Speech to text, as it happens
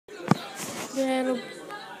Yeah,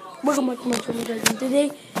 welcome back to my channel, guys. And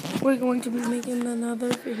today we're going to be making another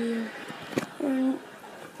video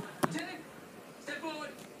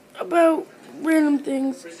about random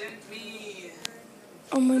things.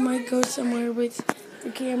 We might go somewhere with the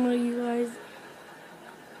camera, you guys.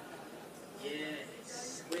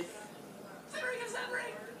 Yes, with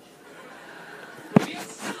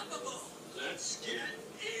let's get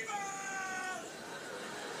evil!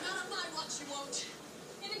 Not on my watch, you won't.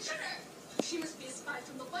 And it's her. She must be a spy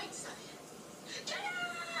from the white side. Get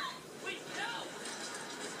her! Wait, no!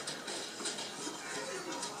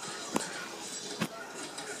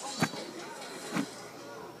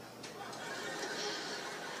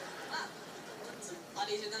 Wow, that's a lot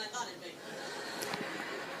easier than I thought it'd be.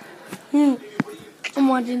 I'm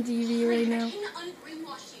watching TV right now. I can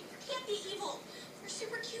unbrainwash you. You can't be evil. You're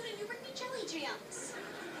super cute and you bring me jelly jams.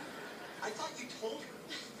 I thought you told her.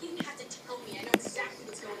 You didn't have to tell me. I know exactly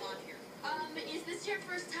what's going on here. Is this your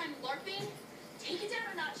first time LARPing? Take it down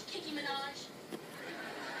a notch, Kiki Minaj.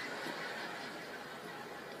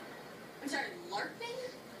 I'm sorry, LARPing?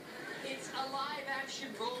 It's a live-action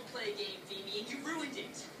role-play game, Demi, and you ruined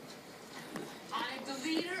it. I'm the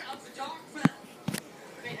leader of the Dark Realm.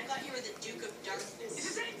 Wait, I thought you were the Duke of Darkness. It's the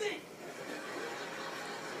same thing.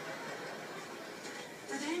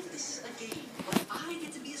 For them, this is a game, but I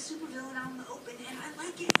get to be a supervillain out in the open, and I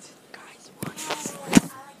like it. Guys, watch. Oh,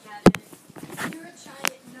 I get it. You're a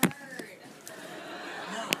giant nerd.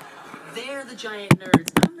 No, they're the giant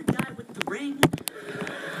nerds. I'm the guy with the ring.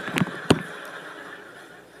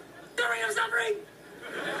 The Ring of Suffering!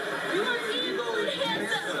 You are evil and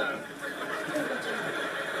handsome.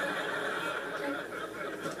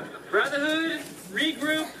 Brotherhood,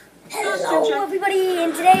 regroup. Hello, everybody,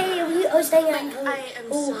 and today we are staying at I am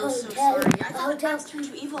so sorry. I thought Max turned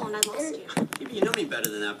you evil and I lost you. Maybe you know me better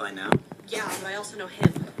than that by now. Yeah, but I also know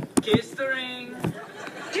him. Kiss the ring.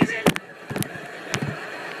 Kiss it!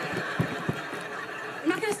 I'm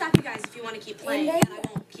not gonna stop you guys if you want to keep playing, and I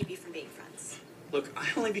won't keep you from being friends. Look, I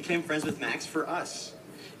only became friends with Max for us.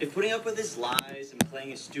 If putting up with his lies and playing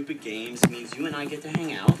his stupid games means you and I get to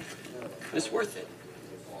hang out, it's worth it.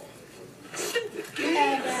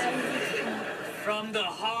 From the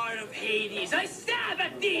heart of Hades, I stab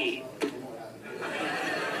at thee!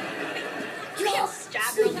 You can't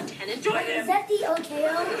stab your lieutenant. Join Is him! that the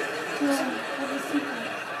OKO?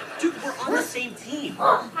 Dude, we're on the same team.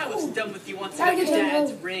 I was done with you once I got your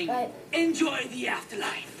dad's ring. Enjoy the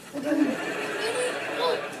afterlife. The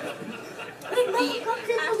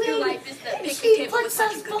afterlife is the picnic She table puts with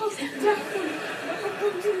us such both cookies. down.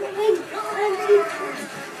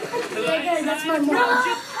 Yeah, guys, that's my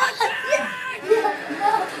mom.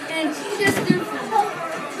 And she just threw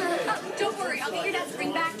don't worry, I'll get your dad's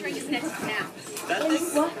ring back during his next nap. That thing?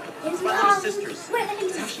 What? His My mom. little sisters. Wait,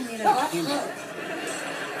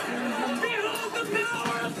 Behold the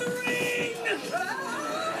power of the ring!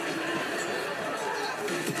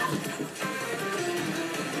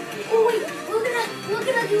 oh wait, we're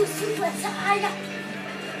gonna do a suplex. I got.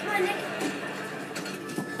 Come on, Nick.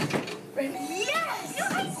 Yes!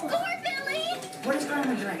 I scored, Billy! What is going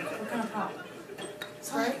to drink? What kind of pop?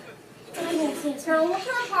 Sprite? Yes. Girl, what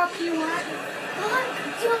kind of pop do you want?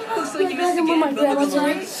 Looks like you missed I'm with my again, grandma but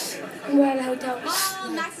tonight. We're at a hotel.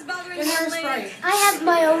 Oh, Max is bothering Give me her a later. Sprite. I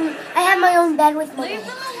have my own bed with my Leave them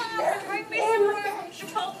alone. Bring me some more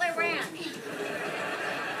Chipotle ranch.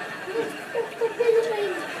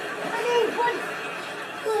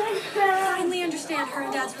 Finally understand her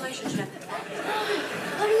and Dad's relationship.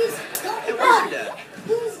 Please. Hey, where's your dad?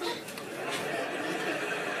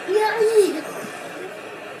 Yeah.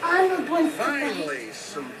 I'm going to Finally,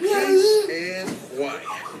 some peace and quiet.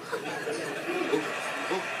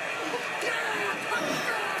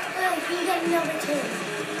 You got number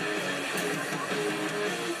 2.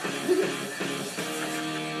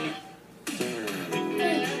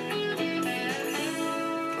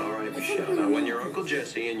 All right, Michelle. Now, when your Uncle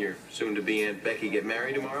Jesse and your soon-to-be Aunt Becky get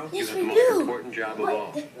married tomorrow, Yes, you have we the most do. important job of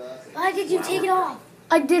all. Why did you take it off?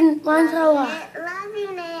 I didn't. Mine fell off.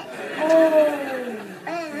 Loving it. Oh.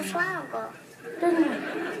 And a flower girl.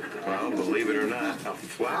 Well, believe it or not, a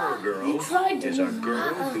flower girl tried to. is a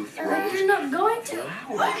girl who You're throws not going to.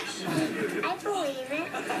 flowers. I believe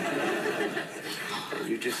it.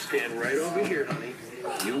 You just stand right over here, honey.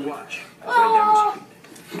 You watch as I demonstrate.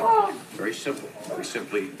 Very simple. We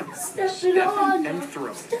simply Stepping step on. and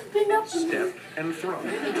throw. Stepping up. Step and throw.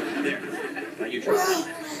 There. Now you try.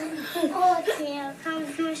 Oh, here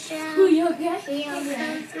comes Michelle. Are you okay? Here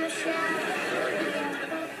comes Michelle.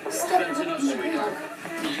 That's enough, sweetheart.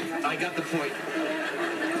 I got the point.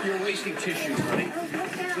 You're wasting tissue, honey.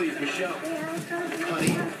 Please, Michelle.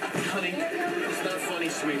 Honey,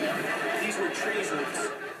 these to me. These were treasons.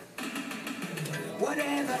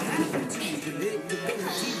 Whatever happened to the big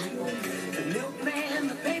the milkman,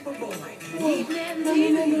 the paper boy, the evening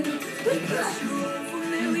TV, plus your old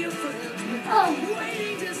familiar foot,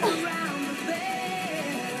 waiting just around the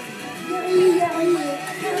bend.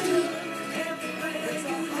 Everywhere's a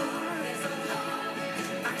heart,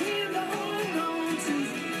 I can't hold on to you.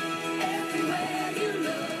 Everywhere you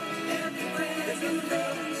look, everywhere's the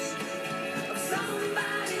face of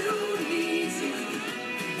somebody who needs you.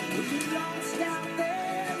 You're lost out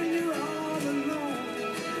there and you're all alone.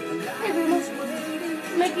 Hey, Bruno.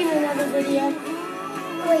 Making another video.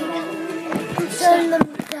 Wait, I'm showing them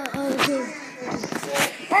the whole.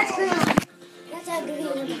 That's green. That's how green.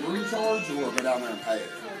 Room charge or go down there and pay it?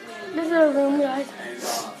 This is our room, guys. And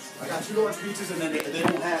I got 2 large pizzas, and then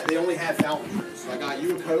they only have fountain drinks. So I got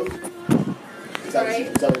you a Coke. Is that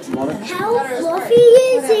what you wanted? How fluffy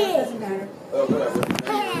is it? Doesn't matter. Oh, whatever.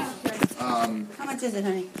 How much is it,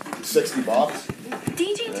 honey? $60.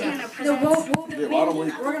 DJ Tanner No, presents Yeah, why don't we?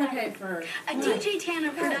 we're gonna pay for a DJ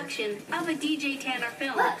Tanner production of a DJ Tanner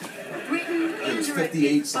film, written and was directed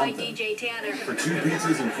 58 by something. DJ Tanner. For 2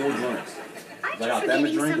 pizzas and 4 drinks. I I got them a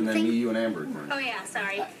drink, and then me, you, and Amber a drink. Oh yeah,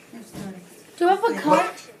 sorry. Do you have a cup?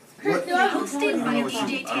 What? Do I have a Hosted cup? by I don't know DJ what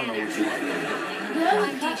you Tanner. want. Do I have I'm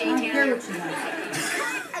a cup? DJ I don't care Tanner. what you want.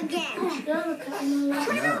 Again. Do I have a cup in my life?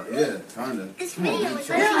 Yeah, kinda. This video is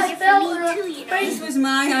I know, I easier felt for me too, you know. This was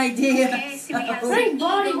my idea. Okay, so we have My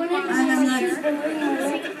body, when it I'm not- has been hurting my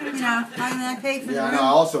leg. You know, I paid for Yeah, I the know. I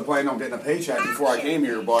room. also planned on getting a paycheck before I came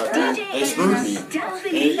here, but they screwed me.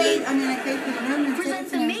 Delvin I paid for the room and presents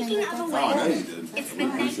tickets the and making everything. of a Oh, I know wedding. you did. It's the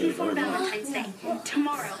night before Valentine's Day.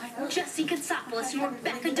 Tomorrow, Jesse Katsopoulos and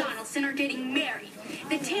Rebecca Donaldson are getting married.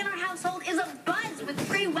 The Tanner household is abuzz with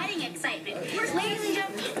pre-wedding excitement. Ladies and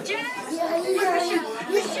gentlemen, Jess,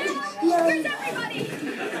 Michelle, where's everybody?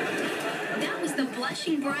 That was the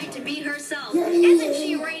blushing bride-to-be herself. Isn't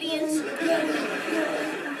she radiant?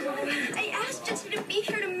 I asked Jesse to be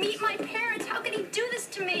here to meet my parents. How could he do this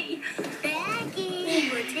to me? Becky,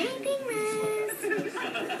 we're taping this.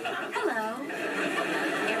 Hello.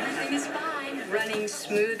 Everything is fine. Running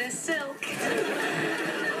smooth as silk.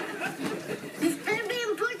 This better be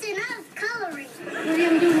important enough coloring. What are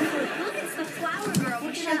you doing for? Look, it's the flower girl,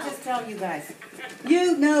 What did I Michelle. just tell you guys?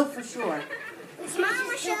 You know for sure. Smile,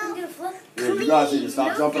 Michelle. Yeah, you guys need to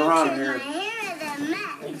stop jumping around in My here. hair is a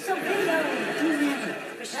mess.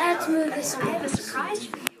 Let's move this I have a surprise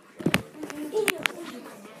for you.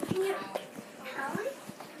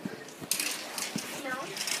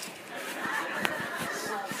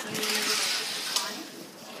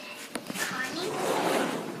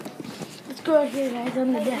 Let's go out here, guys,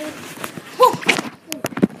 on the deck.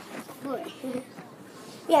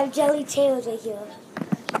 We have jelly tails right here.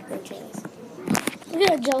 No tails. Look at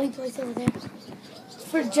that jelly place over there.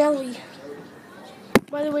 For jelly.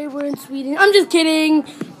 By the way, we're in Sweden. I'm just kidding.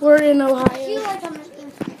 We're in Ohio.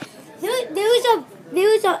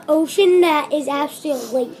 There's an ocean that is actually a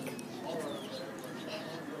lake.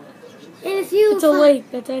 And if you It's a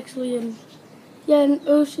lake that's actually in... Yeah, an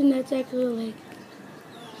ocean that's actually a lake.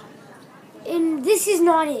 And this is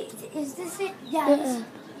not it. Is this it? Yeah. Uh-uh.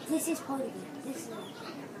 This is part of it. This is it.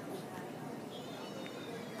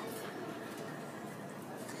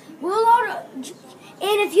 We're allowed to,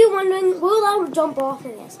 and if you're wondering, we're allowed to jump off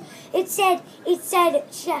of this. It said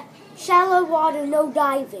shallow water, no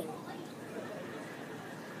diving.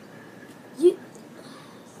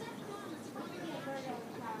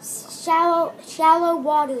 Shallow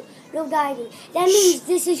water, no diving. That means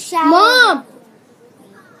this is shallow. Mom!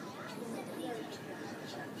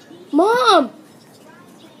 Mom!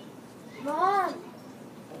 Mom!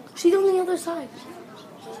 She's on the other side.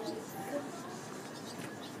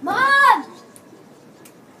 Mom!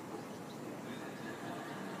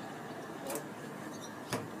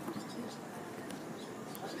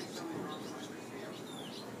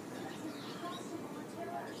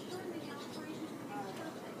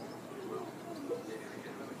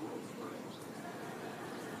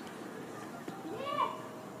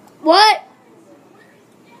 What?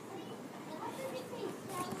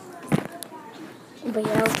 But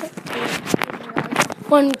yeah,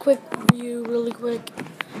 one quick view, really quick,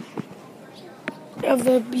 of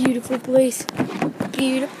the beautiful place.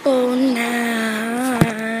 Beautiful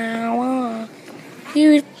now.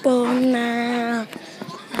 Beautiful now.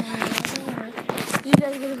 Did you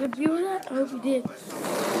guys get a good view of that? I hope you did.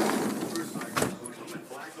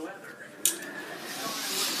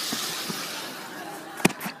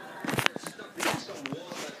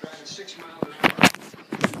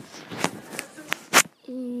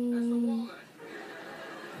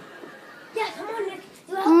 Yeah, come on, Nick.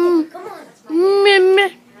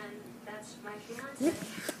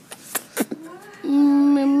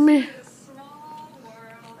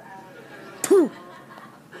 Pooh.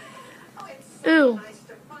 Ew. Nice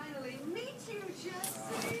to finally meet you,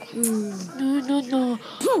 Jesse.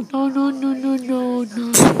 No.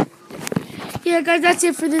 Yeah, guys, that's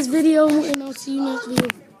it for this video, and I'll see you next video.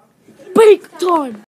 Break time!